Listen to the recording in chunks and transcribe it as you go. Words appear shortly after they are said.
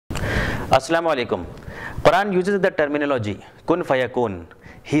Assalamualikum. Quran uses the terminology kun fayakoon.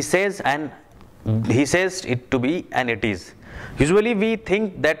 He says it to be and it is. Usually we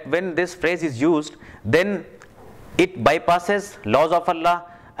think that when this phrase is used, then it bypasses laws of Allah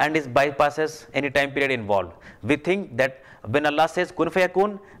and it bypasses any time period involved. We think that when Allah says kun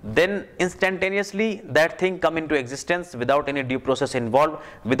fayakoon, then instantaneously that thing come into existence without any due process involved,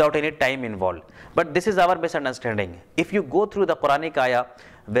 without any time involved. But this is our misunderstanding. If you go through the Quranic ayah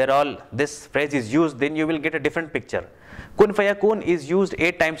where all this phrase is used, then you will get a different picture. Kun fayakoon is used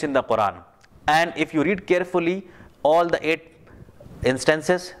 8 times in the Quran, and if you read carefully all the 8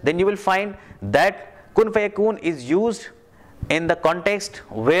 instances, then you will find that kun fayakoon is used in the context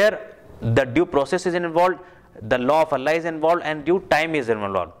where the due process is involved, the law of Allah is involved, and due time is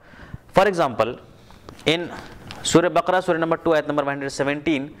involved. For example, in Surah Baqarah, Surah number 2, ayat number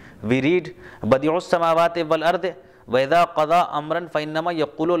 117, we read Badi'us samawati wal ardi wa idha qada amran fa innama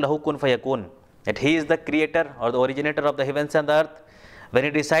yaqulu lahu kun fayakun. That he is the creator or the originator of the heavens and the earth. When he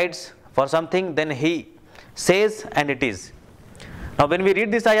decides for something, then he says and it is. Now when we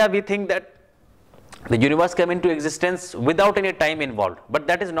read this ayah, we think that the universe came into existence without any time involved, but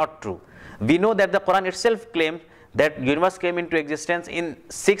that is not true. We know that the Quran itself claims that universe came into existence in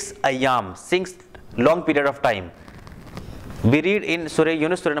 6 ayyam, 6 long period of time. We read in Surah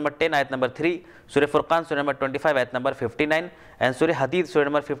Yunus, Surah number 10, ayat number 3, Surah Furqan, Surah number 25, ayat number 59, and Surah Hadid, Surah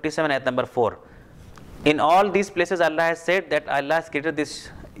number 57, ayat number 4. In all these places, Allah has said that Allah has created this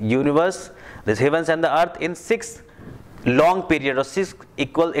universe, this heavens and the earth in 6 long period or 6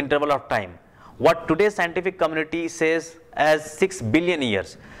 equal interval of time. What today's scientific community says as 6 billion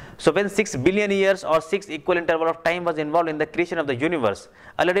years. So when 6 billion years or 6 equal interval of time was involved in the creation of the universe,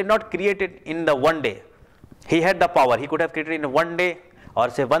 Allah did not create it in the one day. He had the power. He could have created it in 1 day or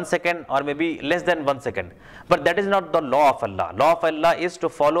say 1 second or maybe less than 1 second. But that is not the law of Allah. Law of Allah is to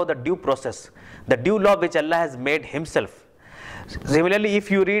follow the due process, the due law which Allah has made himself. Similarly,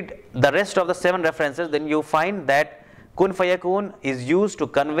 if you read the rest of the 7 references, then you find that kun fayakoon is used to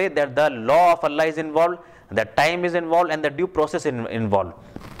convey that the law of Allah is involved, the time is involved, and the due process involved.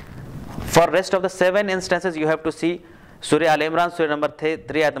 For rest of the 7 instances, you have to see Surah Al Imran, Surah number 3,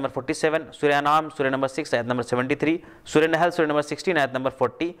 ayat number 47, Surah An'am, Surah number 6, ayat number 73, Surah Nahl, Surah number 16, ayat number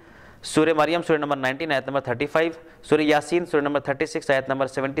 40, Surah Maryam, Surah number 19, ayat number 35, Surah Yasin, Surah number 36, ayat number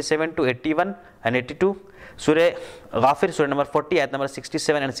 77 to 81 and 82, Surah Ghafir, Surah number 40, ayat number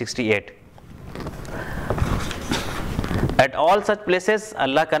 67 and 68. At all such places,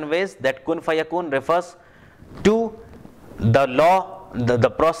 Allah conveys that kun fayakoon refers to the law, the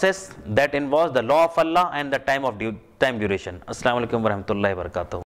process that involves the law of Allah and the time duration. Assalamualaikum warahmatullahi wabarakatuh.